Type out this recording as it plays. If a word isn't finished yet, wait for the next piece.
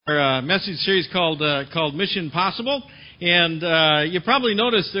Our message series called Mission Possible, and you probably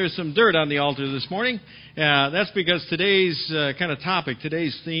noticed there's some dirt on the altar this morning. That's because today's kind of topic,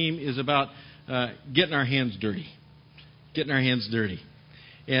 today's theme is about getting our hands dirty. Getting our hands dirty.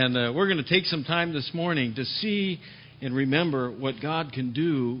 And we're going to take some time this morning to see and remember what God can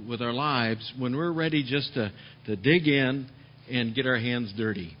do with our lives when we're ready just to dig in and get our hands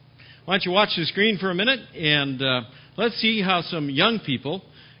dirty. Why don't you watch the screen for a minute, and let's see how some young people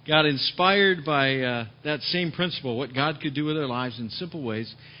got inspired by that same principle, what God could do with their lives in simple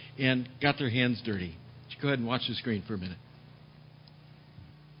ways, and got their hands dirty. Go ahead and watch the screen for a minute.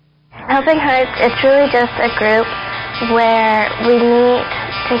 Helping Hearts, it's really just a group where we meet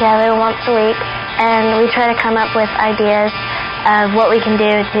together once a week, and we try to come up with ideas of what we can do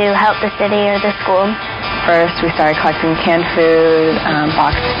to help the city or the school. First, we started collecting canned food,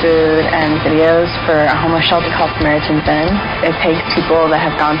 boxed food, and videos for a homeless shelter called Samaritan's Inn. It takes people that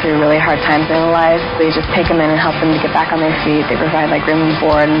have gone through really hard times in their lives. They just take them in and help them to get back on their feet. They provide room and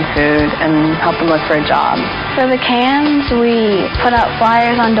board and food and help them look for a job. For the cans, we put out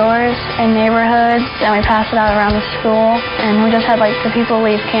flyers on doors in neighborhoods, and we pass it out around the school. And we just had the people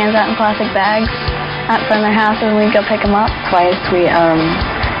leave cans out in plastic bags out in front of their houses, and we'd go pick them up. Twice we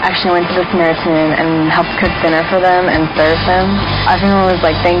actually went to the Samaritan Inn and helped cook dinner for them and serve them. Everyone was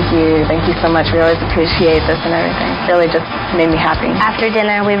like, thank you so mumuch. We always appreciate this and everything. It really just made me happy. After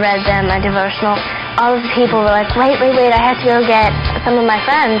dinner, we read them a devotional. All of the people were like, wait, I have to go get some of my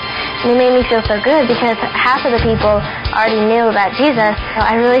friends. And it made me feel so good because half of the people already knew about Jesus. So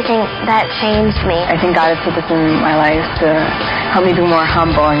I really think that changed me. I think God has put this in my life to help me be more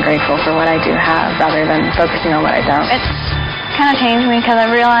humble and grateful for what I do have rather than focusing on what I don't. It's kind of changed me because I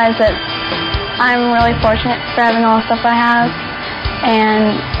realized that I'm really fortunate for having all the stuff I have,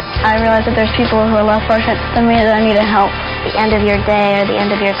 and I realize that there's people who are less fortunate than me that I need to help. At the end of your day or the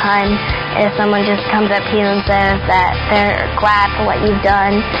end of your time, if someone just comes up to you and says that they're glad for what you've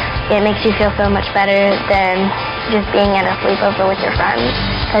done, it makes you feel so much better than just being at a sleepover with your friends,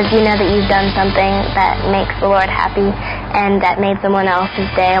 because you know that you've done something that makes the Lord happy and that made someone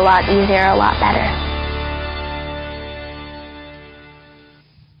else's day a lot easier, a lot better.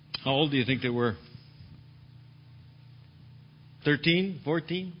 How old do you think they were? 13?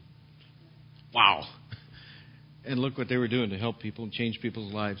 14? Wow. And look what they were doing to help people and change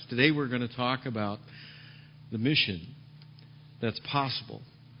people's lives. Today we're going to talk about the mission that's possible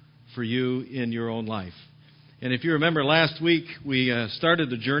for you in your own life. And if you remember last week, we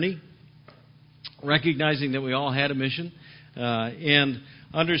started the journey recognizing that we all had a mission and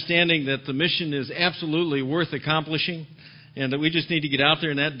understanding that the mission is absolutely worth accomplishing, and that we just need to get out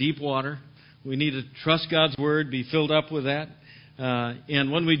there in that deep water. We need to trust God's Word, be filled up with that.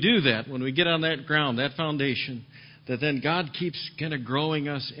 And when we do that, when we get on that ground, that foundation, that then God keeps kind of growing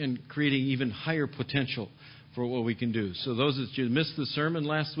us and creating even higher potential for what we can do. So those that you missed the sermon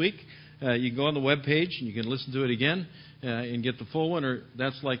last week, you can go on the web page and you can listen to it again and get the full one, or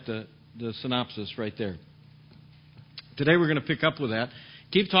that's like the synopsis right there. Today we're going to pick up with that.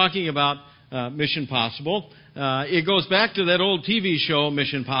 Keep talking about Mission Possible. It goes back to that old TV show,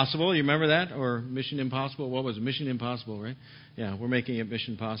 Mission Possible. You remember that? Or Mission Impossible? What was it? Mission Impossible, right? Yeah, we're making it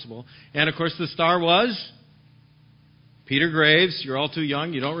Mission Possible. And, of course, the star was Peter Graves. You're all too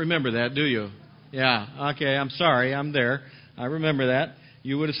young. You don't remember that, do you? Yeah, okay, I'm sorry. I'm there. I remember that.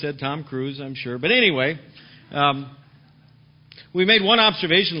 You would have said Tom Cruise, I'm sure. But anyway, we made one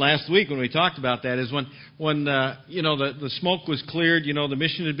observation last week when we talked about that, is when the smoke was cleared, the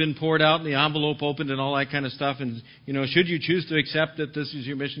mission had been poured out and the envelope opened and all that kind of stuff, and should you choose to accept that this is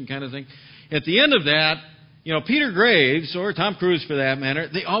your mission kind of thing. At the end of that, Peter Graves, or Tom Cruise for that matter,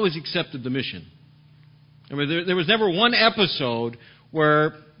 they always accepted the mission. I mean, there was never one episode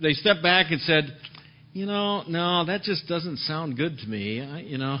where they stepped back and said, no, that just doesn't sound good to me,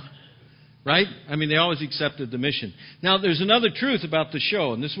 Right? I mean, they always accepted the mission. Now, there's another truth about the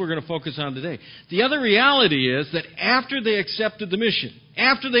show, and this we're going to focus on today. The other reality is that after they accepted the mission,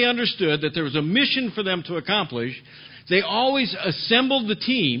 after they understood that there was a mission for them to accomplish, they always assembled the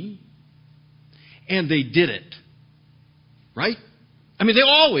team, and they did it. Right? I mean, they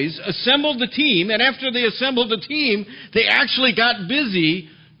always assembled the team, and after they assembled the team, they actually got busy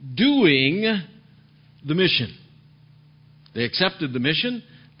doing the mission. They accepted the mission,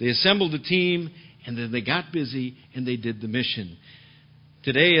 they assembled a team, and then they got busy and they did the mission.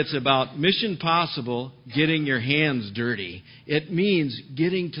 Today it's about Mission Possible, getting your hands dirty. It means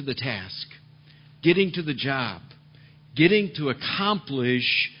getting to the task, getting to the job, getting to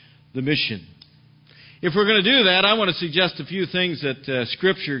accomplish the mission. If we're going to do that, I want to suggest a few things that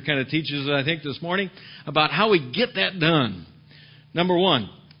Scripture kind of teaches us, I think, this morning about how we get that done. Number one,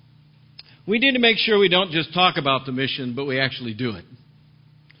 We need to make sure we don't just talk about the mission, but we actually do it.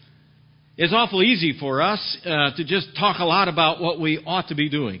 It's awful easy for us to just talk a lot about what we ought to be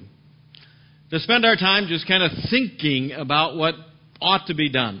doing. To spend our time just kind of thinking about what ought to be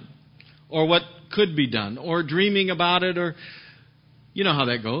done, or what could be done, or dreaming about it, or you know how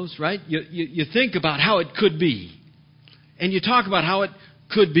that goes, right? You think about how it could be, and you talk about how it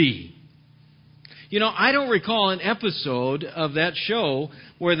could be. You know, I don't recall an episode of that show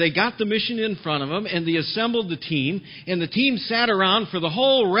where they got the mission in front of them and they assembled the team, and the team sat around for the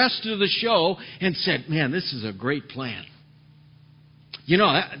whole rest of the show and said, man, this is a great plan. You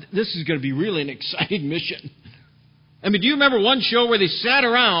know, this is going to be really an exciting mission. I mean, do you remember one show where they sat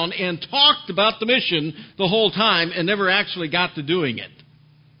around and talked about the mission the whole time and never actually got to doing it?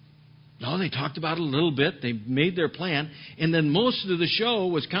 No, they talked about it a little bit. They made their plan. And then most of the show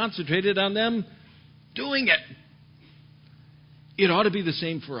was concentrated on them doing it. It ought to be the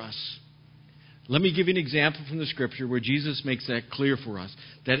same for us. Let me give you an example from the Scripture where Jesus makes that clear for us.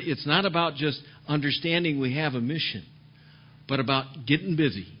 That it's not about just understanding we have a mission, but about getting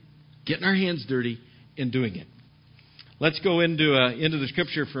busy, getting our hands dirty, and doing it. Let's go into the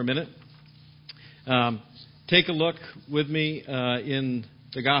Scripture for a minute. Take a look with me in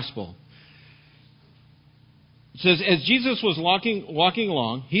the Gospel. It says, as Jesus was walking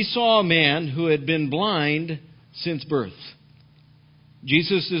along, he saw a man who had been blind since birth.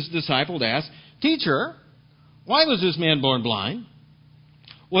 Jesus' disciple asked, Teacher, why was this man born blind?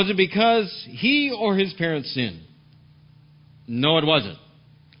 Was it because he or his parents sinned? No, it wasn't,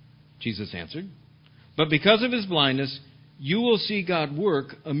 Jesus answered. But because of his blindness, you will see God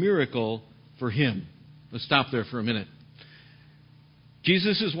work a miracle for him. Let's stop there for a minute.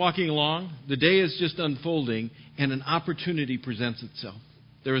 Jesus is walking along. The day is just unfolding, and an opportunity presents itself.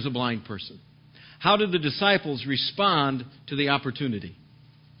 There is a blind person. How did the disciples respond to the opportunity?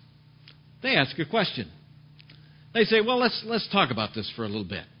 They ask a question. They say, well, let's talk about this for a little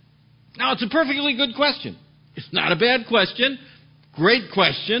bit. Now, it's a perfectly good question. It's not a bad question. Great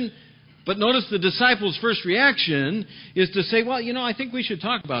question. But notice the disciples' first reaction is to say, well, I think we should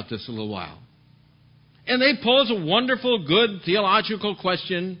talk about this a little while. And they pose a wonderful, good theological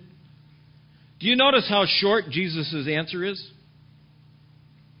question. Do you notice how short Jesus' answer is?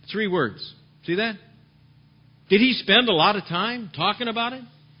 3 words. See that? Did he spend a lot of time talking about it?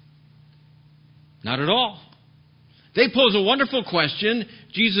 Not at all. They pose a wonderful question.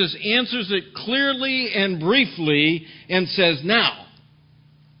 Jesus answers it clearly and briefly and says, now,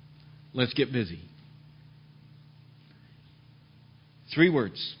 let's get busy. 3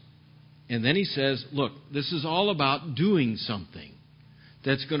 words. And then he says, look, this is all about doing something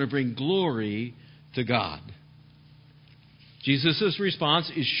that's going to bring glory to God. Jesus' response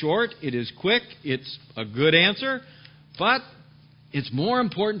is short, it is quick, it's a good answer, but it's more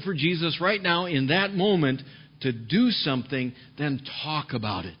important for Jesus right now in that moment to do something than talk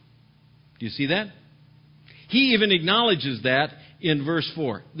about it. Do you see that? He even acknowledges that in verse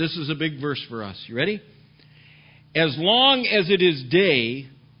 4. This is a big verse for us. You ready? As long as it is day,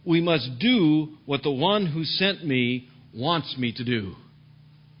 we must do what the one who sent me wants me to do.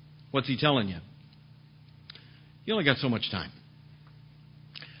 What's he telling you? You only got so much time.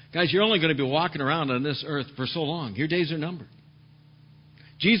 Guys, you're only going to be walking around on this earth for so long. Your days are numbered.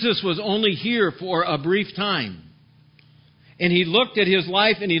 Jesus was only here for a brief time. And he looked at his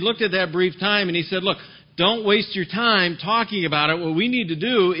life and he looked at that brief time and he said, look, don't waste your time talking about it. What we need to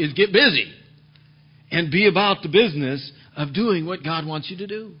do is get busy and be about the business of doing what God wants you to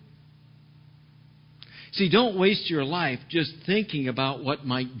do. See, don't waste your life just thinking about what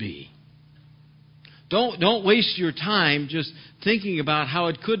might be. Don't waste your time just thinking about how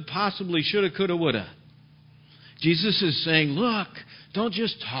it could possibly, shoulda, coulda, woulda. Jesus is saying, look, don't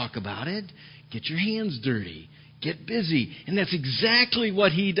just talk about it. Get your hands dirty. Get busy. And that's exactly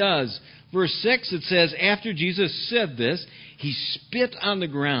what he does. Verse 6, it says, after Jesus said this, he spit on the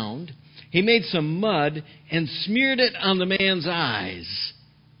ground. He made some mud and smeared it on the man's eyes.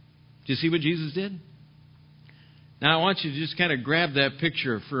 Do you see what Jesus did? Now I want you to just kind of grab that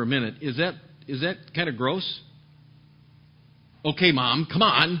picture for a minute. Is that kind of gross? Okay, Mom, come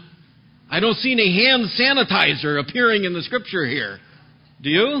on. I don't see any hand sanitizer appearing in the Scripture here. Do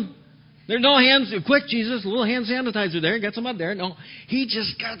you? There's no hands. Quick, Jesus, a little hand sanitizer there. Got some mud there. No, he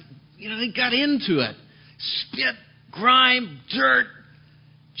just got, he got into it. Spit, grime, dirt.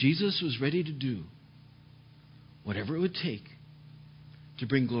 Jesus was ready to do whatever it would take to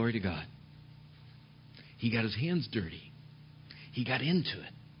bring glory to God. He got his hands dirty. He got into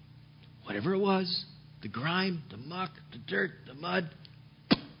it. Whatever it was, the grime, the muck, the dirt, the mud,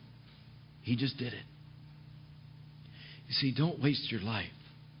 he just did it. You see, don't waste your life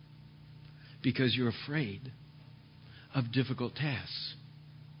because you're afraid of difficult tasks.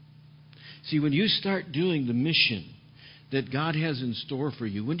 See, when you start doing the mission that God has in store for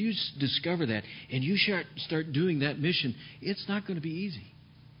you, when you discover that and you start doing that mission, it's not going to be easy.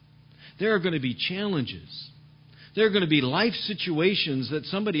 There are going to be challenges. There are going to be life situations that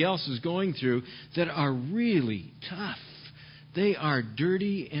somebody else is going through that are really tough. They are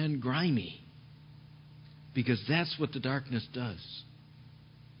dirty and grimy, because that's what the darkness does.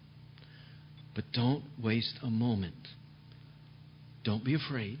 But don't waste a moment. Don't be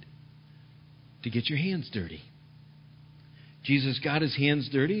afraid to get your hands dirty. Jesus got his hands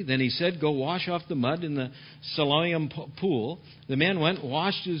dirty. Then he said, go wash off the mud in the Siloam pool. The man went,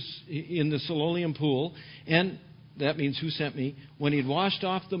 washed in the Siloam pool, and that means who sent me. When he'd washed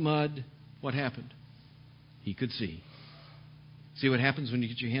off the mud, what happened? He could see. See what happens when you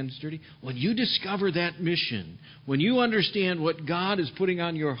get your hands dirty? When you discover that mission, when you understand what God is putting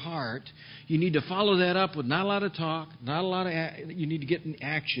on your heart, you need to follow that up with not a lot of talk, you need to get in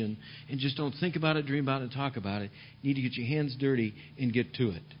action, and just don't think about it, dream about it, and talk about it. You need to get your hands dirty and get to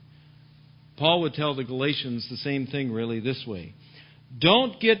it. Paul would tell the Galatians the same thing really this way.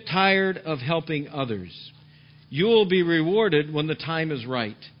 Don't get tired of helping others. You will be rewarded when the time is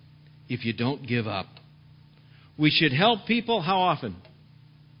right if you don't give up. We should help people how often?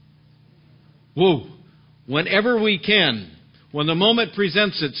 Whenever we can. When the moment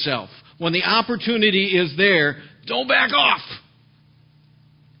presents itself. When the opportunity is there, don't back off.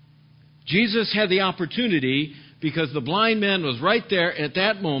 Jesus had the opportunity because the blind man was right there at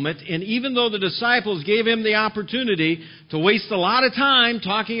that moment. And even though the disciples gave him the opportunity to waste a lot of time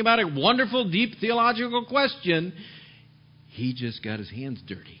talking about a wonderful, deep theological question, he just got his hands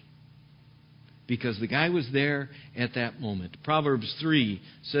dirty. Because the guy was there at that moment. Proverbs 3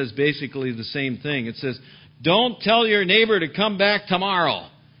 says basically the same thing. It says, don't tell your neighbor to come back tomorrow.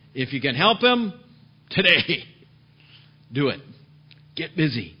 If you can help him, today. Do it. Get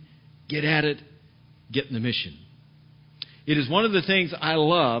busy. Get at it. Get in the mission. It is one of the things I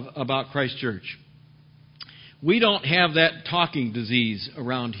love about Christ Church. We don't have that talking disease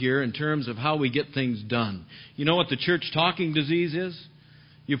around here in terms of how we get things done. You know what the church talking disease is?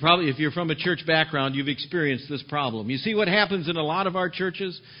 You probably, if you're from a church background, you've experienced this problem. You see what happens in a lot of our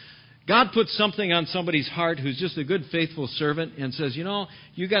churches? God puts something on somebody's heart who's just a good, faithful servant and says, you know,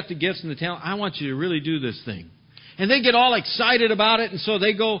 you got the gifts and the talent. I want you to really do this thing. And they get all excited about it, and so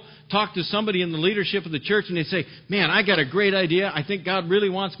they go talk to somebody in the leadership of the church, and they say, man, I got a great idea. I think God really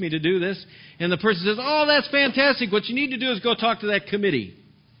wants me to do this. And the person says, oh, that's fantastic. What you need to do is go talk to that committee.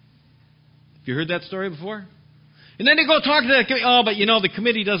 Have you heard that story before? And then they go talk to that committee. Oh, but you know, the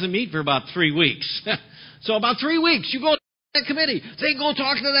committee doesn't meet for about 3 weeks. So about 3 weeks, you go to that committee. They go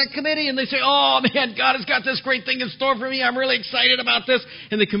talk to that committee, and they say, oh, man, God has got this great thing in store for me. I'm really excited about this.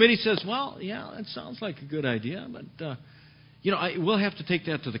 And the committee says, well, yeah, that sounds like a good idea, but, we'll have to take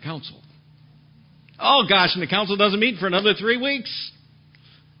that to the council. Oh, gosh, and the council doesn't meet for another 3 weeks.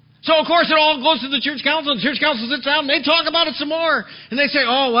 So, of course, it all goes to the church council, and the church council sits down, and they talk about it some more. And they say,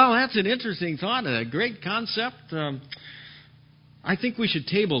 oh, well, that's an interesting thought, a great concept. I think we should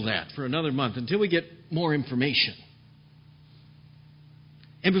table that for another month until we get more information.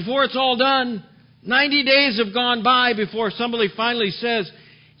 And before it's all done, 90 days have gone by before somebody finally says,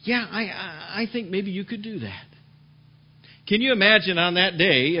 yeah, I think maybe you could do that. Can you imagine on that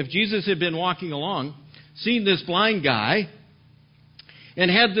day if Jesus had been walking along, seen this blind guy, and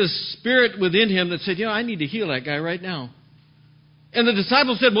had this spirit within him that said, I need to heal that guy right now. And the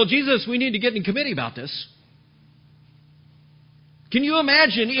disciples said, well, Jesus, we need to get in committee about this. Can you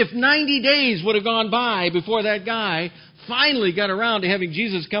imagine if 90 days would have gone by before that guy finally got around to having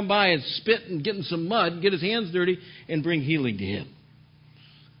Jesus come by and spit and get in some mud, get his hands dirty, and bring healing to him?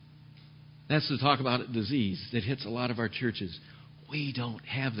 That's the talk about it disease that hits a lot of our churches. We don't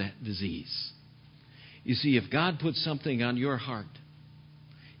have that disease. You see, if God puts something on your heart,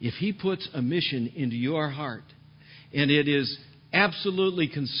 if He puts a mission into your heart, and it is absolutely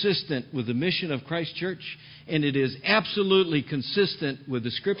consistent with the mission of Christ Church, and it is absolutely consistent with the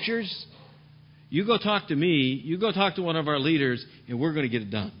Scriptures, you go talk to me, you go talk to one of our leaders, and we're going to get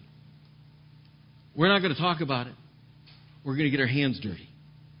it done. We're not going to talk about it. We're going to get our hands dirty.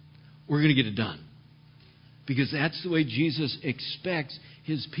 We're going to get it done. Because that's the way Jesus expects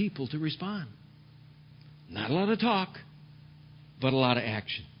His people to respond. Not a lot of talk, but a lot of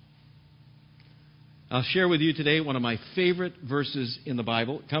action. I'll share with you today one of my favorite verses in the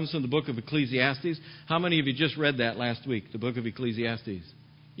Bible. It comes from the book of Ecclesiastes. How many of you just read that last week, the book of Ecclesiastes?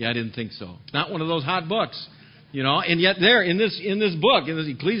 Yeah, I didn't think so. Not one of those hot books, and yet there in this book, in this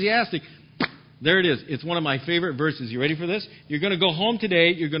Ecclesiastes, There it is. It's one of my favorite verses. You ready for this? You're going to go home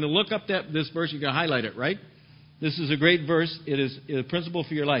today. You're going to look up this verse. You're going to highlight it, right? This is a great verse. It is a principle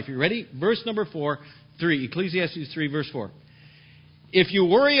for your life. You ready? Verse number 3. Ecclesiastes 3, verse 4. If you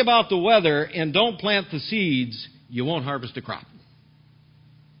worry about the weather and don't plant the seeds, you won't harvest a crop.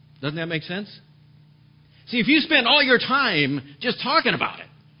 Doesn't that make sense? See, if you spend all your time just talking about it,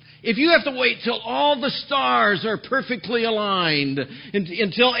 if you have to wait till all the stars are perfectly aligned,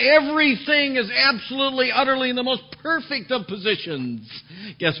 until everything is absolutely, utterly in the most perfect of positions,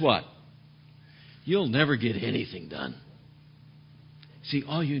 guess what? You'll never get anything done. See,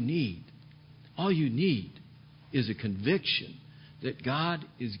 all you need is a conviction that God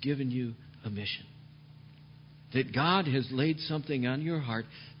is giving you a mission. That God has laid something on your heart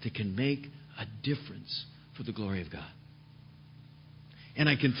that can make a difference for the glory of God. And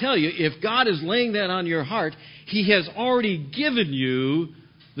I can tell you, if God is laying that on your heart, He has already given you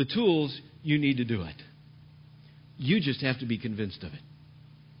the tools you need to do it. You just have to be convinced of it.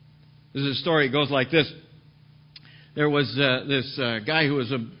 There's a story that goes like this. There was this guy who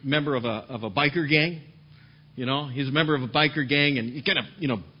was a member of a biker gang. You know, he's a member of a biker gang, and he's kind of,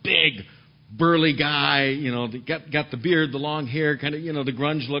 big, burly guy, got the beard, the long hair, kind of, the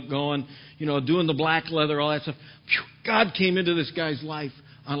grunge look going, doing the black leather, all that stuff. Phew, God came into this guy's life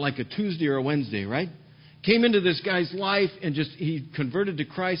on like a Tuesday or a Wednesday, right? Came into this guy's life and he converted to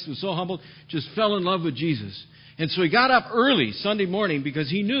Christ, was so humbled, just fell in love with Jesus. And so he got up early Sunday morning because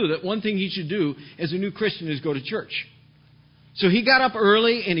he knew that one thing he should do as a new Christian is go to church. So he got up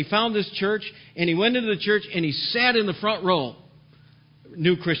early and he found this church and he went into the church and he sat in the front row.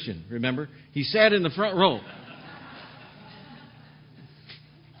 New Christian, remember? He sat in the front row.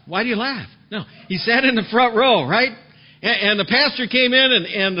 Why do you laugh? No, he sat in the front row, right? And the pastor came in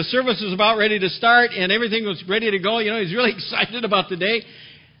and the service was about ready to start and everything was ready to go. He's really excited about the day.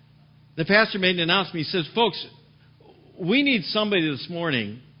 The pastor made an announcement. He says, folks, we need somebody this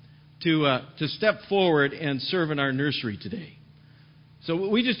morning to step forward and serve in our nursery today. So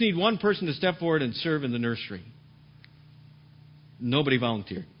we just need one person to step forward and serve in the nursery. Nobody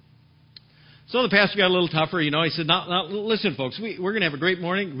volunteered. So the pastor got a little tougher. He said, now, listen, folks, we're going to have a great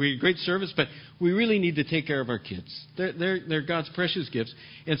morning, a great service, but we really need to take care of our kids. They're God's precious gifts.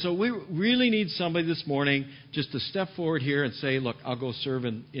 And so we really need somebody this morning just to step forward here and say, look, I'll go serve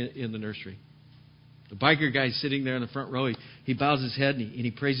in the nursery. The biker guy sitting there in the front row, he bows his head and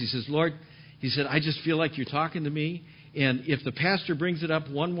he prays. He says, Lord, he said, I just feel like you're talking to me. And if the pastor brings it up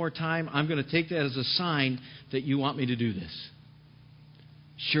one more time, I'm going to take that as a sign that you want me to do this.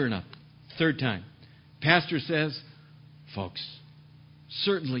 Sure enough, third time, pastor says, folks,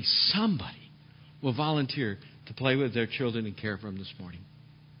 certainly somebody will volunteer to play with their children and care for them this morning.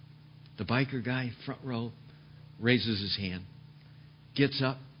 The biker guy, front row, raises his hand, gets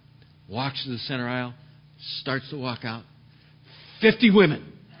up, walks to the center aisle, starts to walk out. 50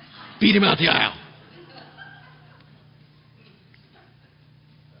 women beat him out the aisle.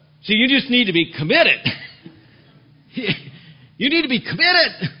 See, you just need to be committed. You need to be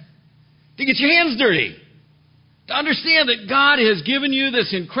committed to get your hands dirty. To understand that God has given you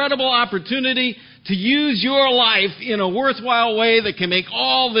this incredible opportunity to use your life in a worthwhile way that can make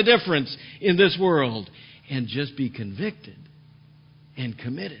all the difference in this world. And just be convicted and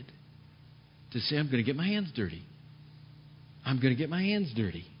committed to say, I'm going to get my hands dirty. I'm going to get my hands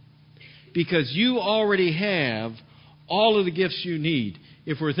dirty. Because you already have all of the gifts you need.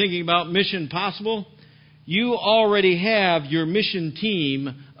 If we're thinking about Mission Possible, you already have your mission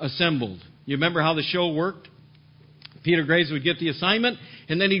team assembled. You remember how the show worked? Peter Graves would get the assignment,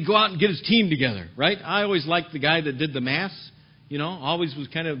 and then he'd go out and get his team together, right? I always liked the guy that did the mask, always was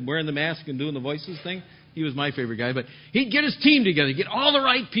kind of wearing the mask and doing the voices thing. He was my favorite guy. But he'd get his team together, get all the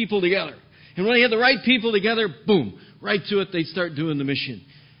right people together. And when he had the right people together, boom, right to it, they'd start doing the mission.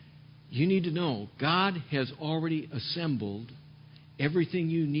 You need to know, God has already assembled everything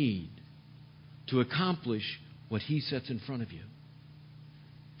you need to accomplish what He sets in front of you.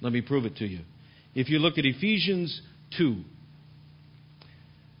 Let me prove it to you. If you look at Ephesians 2,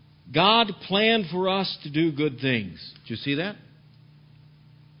 God planned for us to do good things. Did you see that?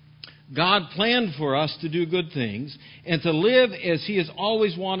 God planned for us to do good things and to live as He has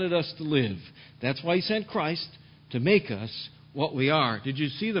always wanted us to live. That's why He sent Christ, to make us what we are. Did you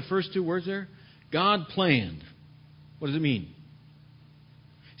see the first two words there? God planned. What does it mean?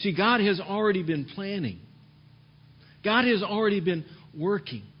 See, God has already been planning. God has already been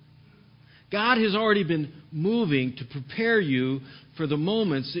working. God has already been moving to prepare you for the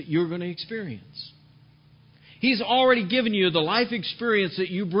moments that you're going to experience. He's already given you the life experience that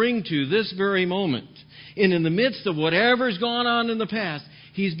you bring to this very moment. And in the midst of whatever's gone on in the past,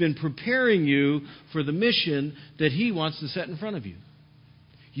 He's been preparing you for the mission that He wants to set in front of you.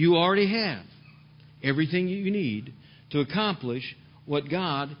 You already have everything you need to accomplish what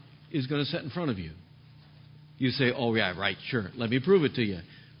God is going to set in front of you. You say, oh, yeah, right, sure. Let me prove it to you.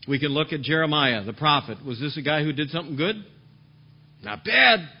 We can look at Jeremiah, the prophet. Was this a guy who did something good? Not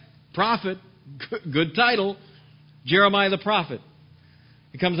bad. Prophet. Good title. Jeremiah the prophet.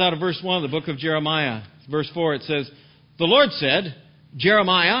 It comes out of verse 1 of the book of Jeremiah. Verse 4, it says, the Lord said,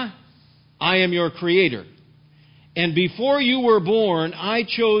 Jeremiah, I am your creator. And before you were born, I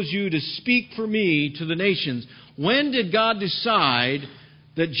chose you to speak for me to the nations. When did God decide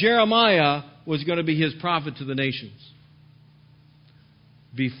that Jeremiah was going to be His prophet to the nations?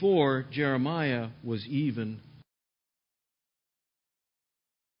 Before Jeremiah was even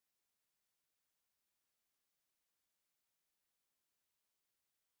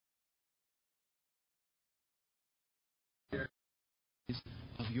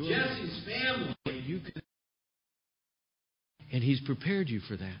of your Jesse's family. And He's prepared you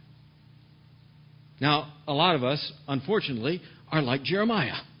for that. Now, a lot of us, unfortunately, are like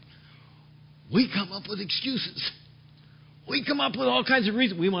Jeremiah. We come up with excuses. We come up with all kinds of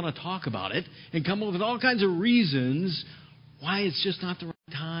reasons. We want to talk about it and come up with all kinds of reasons why it's just not the right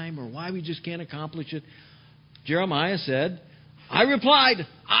time or why we just can't accomplish it. Jeremiah said, I replied,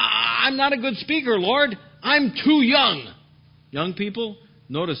 I'm not a good speaker, Lord. I'm too young. Young people,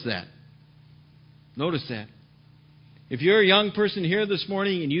 notice that. Notice that. If you're a young person here this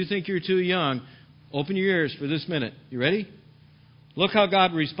morning and you think you're too young, open your ears for this minute. You ready? Look how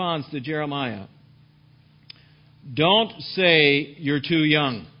God responds to Jeremiah. Don't say you're too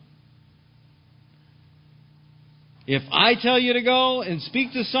young. If I tell you to go and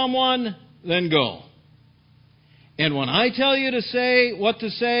speak to someone, then go. And when I tell you to say what to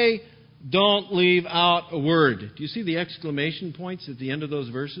say, don't leave out a word. Do you see the exclamation points at the end of those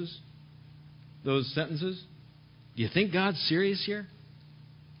verses? Those sentences? Do you think God's serious here?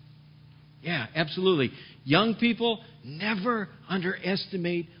 Yeah, absolutely. Young people, never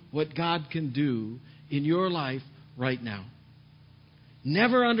underestimate what God can do in your life right now.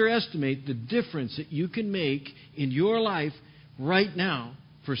 Never underestimate the difference that you can make in your life right now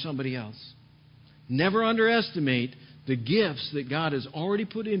for somebody else. Never underestimate the gifts that God has already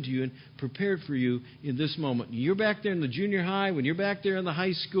put into you and prepared for you in this moment. When you're back there in the junior high, when you're back there in the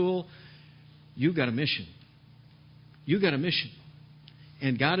high school, you've got a mission. You've got a mission.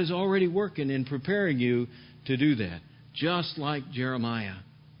 And God is already working and preparing you to do that. Just like Jeremiah.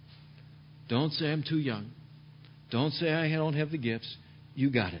 Don't say I'm too young. Don't say I don't have the gifts. You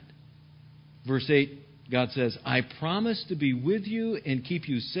got it. Verse 8, God says, I promise to be with you and keep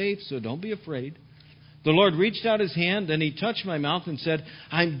you safe, so don't be afraid. The Lord reached out His hand, and He touched my mouth and said,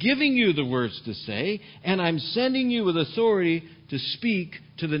 I'm giving you the words to say, and I'm sending you with authority to speak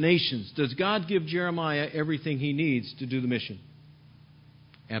to the nations. Does God give Jeremiah everything he needs to do the mission?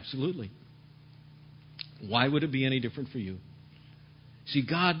 Absolutely. Why would it be any different for you? See,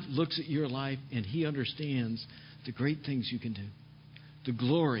 God looks at your life, and He understands the great things you can do, the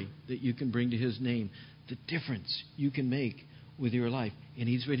glory that you can bring to His name, the difference you can make with your life. And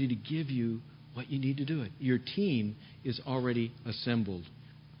He's ready to give you what you need to do it. Your team is already assembled.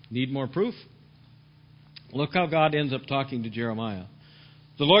 Need more proof? Look how God ends up talking to Jeremiah.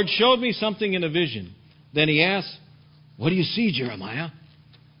 The Lord showed me something in a vision. Then He asked, what do you see, Jeremiah?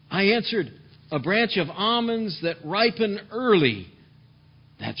 I answered, a branch of almonds that ripen early.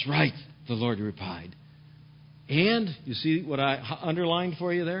 That's right, the Lord replied. And, you see what I underlined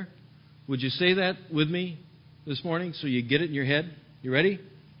for you there? Would you say that with me this morning so you get it in your head? You ready?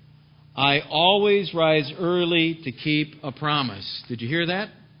 I always rise early to keep a promise. Did you hear that?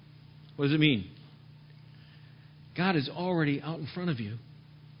 What does it mean? God is already out in front of you.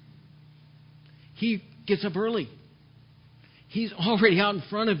 He gets up early. He's already out in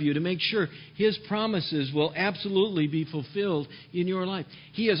front of you to make sure His promises will absolutely be fulfilled in your life.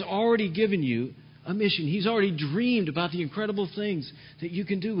 He has already given you a mission. He's already dreamed about the incredible things that you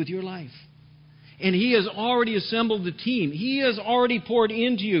can do with your life. And He has already assembled the team. He has already poured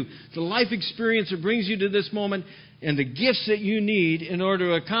into you the life experience that brings you to this moment and the gifts that you need in order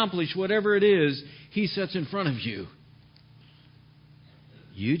to accomplish whatever it is He sets in front of you.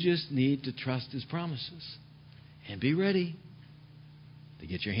 You just need to trust His promises and be ready to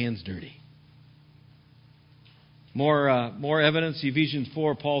get your hands dirty. More evidence. Ephesians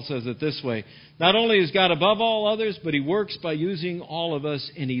 4, Paul says it this way. Not only is God above all others, but He works by using all of us,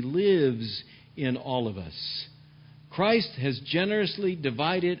 and He lives in all of us. Christ has generously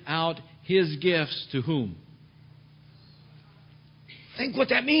divided out His gifts to whom? Think what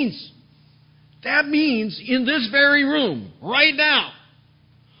that means. That means in this very room, right now,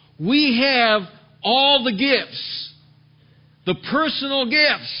 We have all the gifts, the personal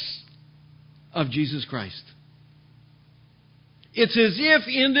gifts of Jesus Christ. It's as if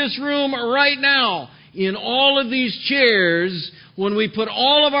in this room right now, in all of these chairs, when we put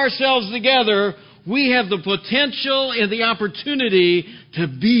all of ourselves together, we have the potential and the opportunity to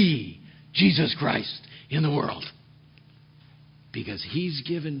be Jesus Christ in the world. Because He's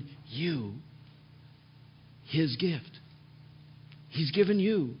given you His gift. He's given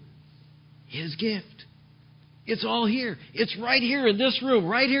you His gift. It's all here. It's right here in this room,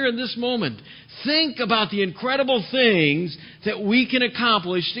 right here in this moment. Think about the incredible things that we can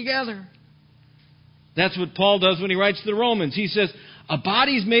accomplish together. That's what Paul does when he writes to the Romans. He says, a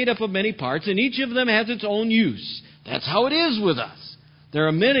body is made up of many parts, and each of them has its own use. That's how it is with us. There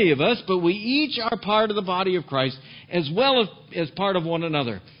are many of us, but we each are part of the body of Christ as well as part of one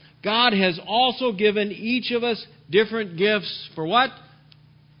another. God has also given each of us different gifts for what?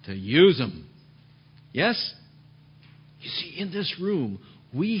 To use them. Yes? You see, in this room,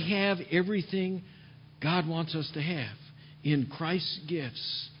 we have everything God wants us to have in Christ's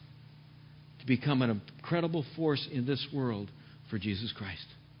gifts to become an incredible force in this world for Jesus Christ.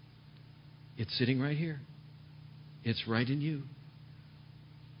 It's sitting right here. It's right in you.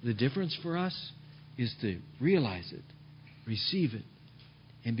 The difference for us is to realize it, receive it,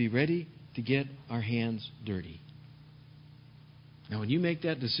 and be ready to get our hands dirty. Now, when you make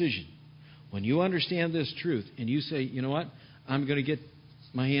that decision, when you understand this truth, and you say, you know what, I'm going to get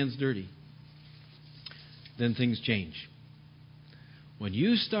my hands dirty, then things change. When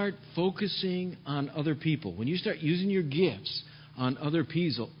you start focusing on other people, when you start using your gifts on other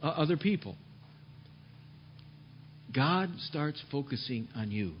people, God starts focusing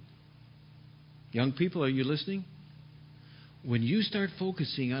on you. Young people, are you listening? When you start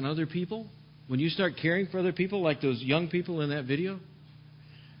focusing on other people, when you start caring for other people like those young people in that video,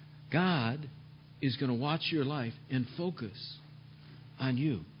 God is going to watch your life and focus on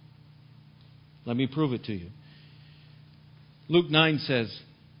you. Let me prove it to you. Luke 9 says,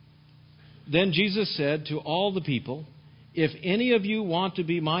 Then Jesus said to all the people, If any of you want to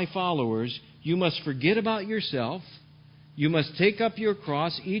be my followers, you must forget about yourself. You must take up your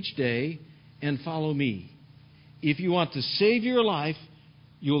cross each day and follow me. If you want to save your life,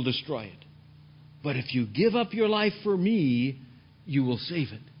 you'll destroy it. But if you give up your life for me, you will save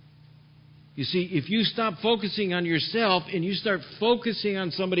it. You see, if you stop focusing on yourself and you start focusing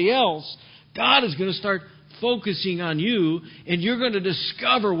on somebody else, God is going to start focusing on you, and you're going to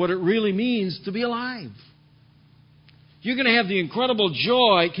discover what it really means to be alive. You're going to have the incredible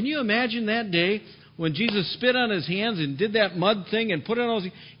joy. Can you imagine that day when Jesus spit on His hands and did that mud thing and put it on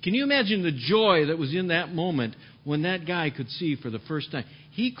His... Can you imagine the joy that was in that moment when that guy could see for the first time?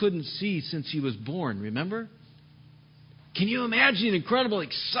 He couldn't see since he was born, remember? Can you imagine the incredible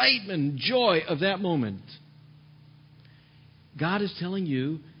excitement and joy of that moment? God is telling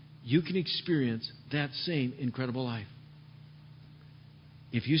you, you can experience that same incredible life.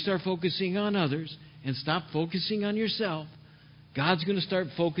 If you start focusing on others and stop focusing on yourself, God's going to start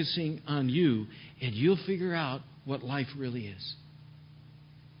focusing on you, and you'll figure out what life really is.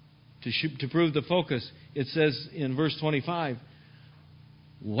 To prove the focus, it says in verse 25,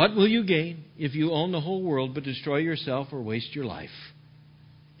 What will you gain if you own the whole world but destroy yourself or waste your life?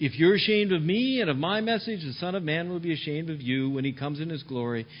 If you're ashamed of me and of my message, the Son of Man will be ashamed of you when He comes in His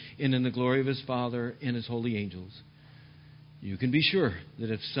glory and in the glory of His Father and His holy angels. You can be sure that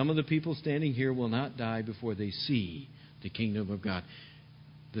if some of the people standing here will not die before they see the kingdom of God.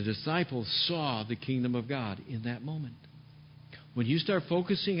 The disciples saw the kingdom of God in that moment. When you start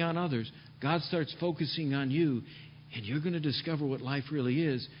focusing on others, God starts focusing on you, and you're going to discover what life really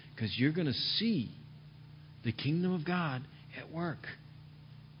is, because you're going to see the kingdom of God at work.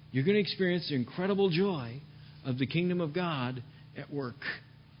 You're going to experience the incredible joy of the kingdom of God at work.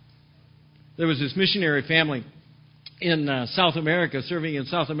 There was this missionary family in South America, serving in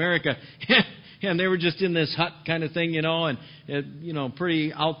South America, and they were just in this hut kind of thing, and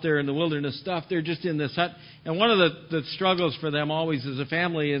pretty out there in the wilderness stuff. They're just in this hut. And one of the struggles for them always as a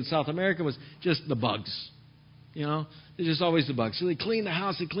family in South America was just the bugs. There's just always the bugs. So they cleaned the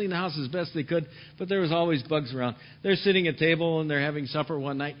house as best they could, but there was always bugs around. They're sitting at table and they're having supper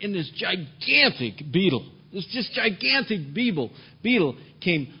one night, and this gigantic beetle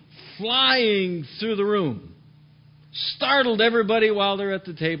came flying through the room. Startled everybody while they're at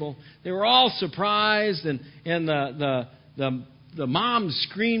the table. They were all surprised, and the mom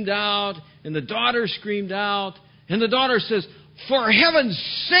screamed out, and the daughter screamed out, and the daughter says, "For heaven's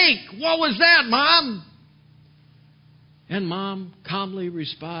sake, what was that, Mom?" And Mom calmly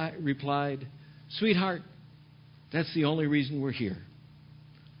replied, "Sweetheart, that's the only reason we're here.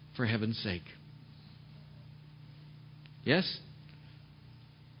 for heaven's sake. Yes?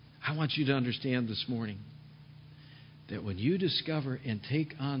 I want you to understand this morning that when you discover and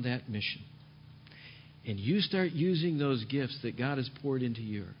take on that mission, and you start using those gifts that God has poured into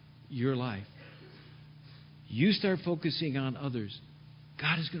your life, you start focusing on others,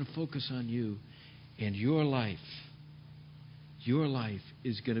 God is going to focus on you, and your life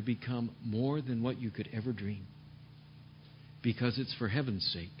is going to become more than what you could ever dream. Because it's for heaven's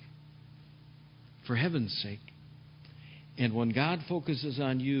sake. For heaven's sake. And when God focuses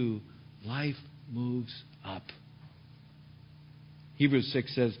on you, life moves up. Hebrews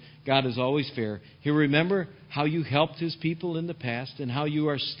 6 says, God is always fair. He'll remember how you helped His people in the past and how you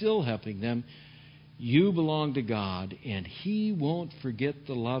are still helping them. You belong to God, and He won't forget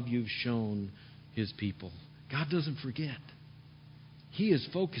the love you've shown His people. God doesn't forget. He is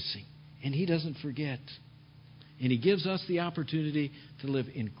focusing, and He doesn't forget. And He gives us the opportunity to live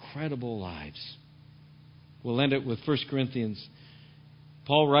incredible lives. We'll end it with 1 Corinthians.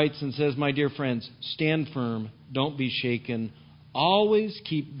 Paul writes and says, my dear friends, stand firm, don't be shaken. Always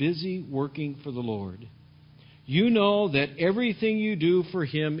keep busy working for the Lord. You know that everything you do for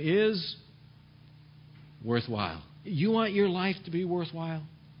Him is worthwhile. You want your life to be worthwhile?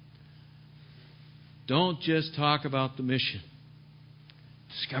 Don't just talk about the mission.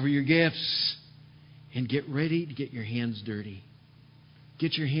 Discover your gifts and get ready to get your hands dirty.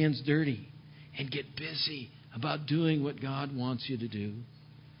 Get your hands dirty and get busy about doing what God wants you to do.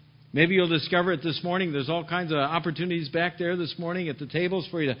 Maybe you'll discover it this morning. There's all kinds of opportunities back there this morning at the tables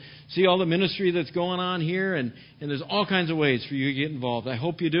for you to see all the ministry that's going on here. And there's all kinds of ways for you to get involved. I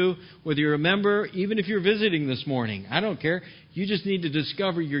hope you do. Whether you're a member, even if you're visiting this morning, I don't care. You just need to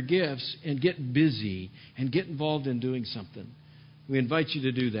discover your gifts and get busy and get involved in doing something. We invite you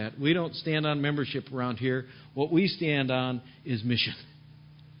to do that. We don't stand on membership around here. What we stand on is mission.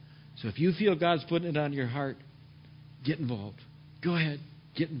 So if you feel God's putting it on your heart, get involved. Go ahead.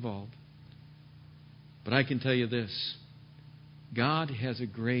 Get involved. But I can tell you this. God has a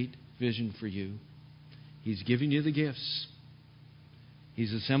great vision for you. He's given you the gifts.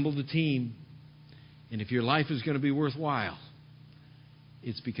 He's assembled a team. And if your life is going to be worthwhile,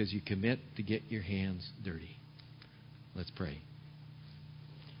 it's because you commit to get your hands dirty. Let's pray.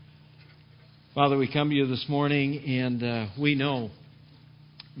 Father, we come to you this morning, and we know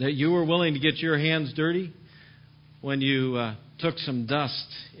that you were willing to get your hands dirty when you took some dust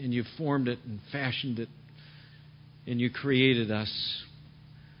and you formed it and fashioned it and you created us.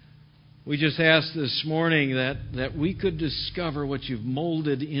 We just ask this morning that we could discover what you've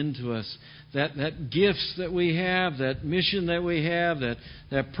molded into us, that gifts that we have, that mission that we have,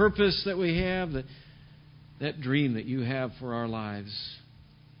 that purpose that we have, that dream that you have for our lives.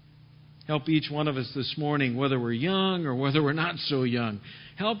 Help each one of us this morning, whether we're young or whether we're not so young.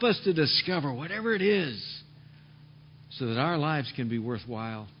 Help us to discover whatever it is so that our lives can be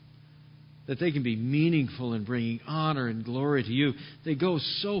worthwhile, that they can be meaningful in bringing honor and glory to you. They go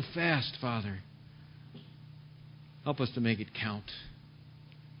so fast, Father. Help us to make it count.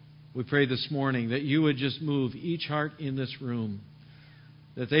 We pray this morning that you would just move each heart in this room,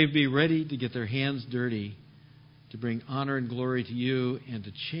 that they'd be ready to get their hands dirty to bring honor and glory to you and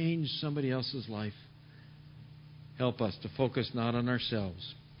to change somebody else's life. Help us to focus not on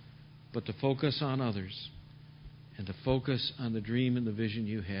ourselves, but to focus on others and to focus on the dream and the vision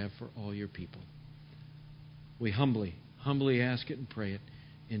you have for all your people. We humbly ask it and pray it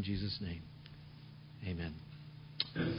in Jesus' name. Amen.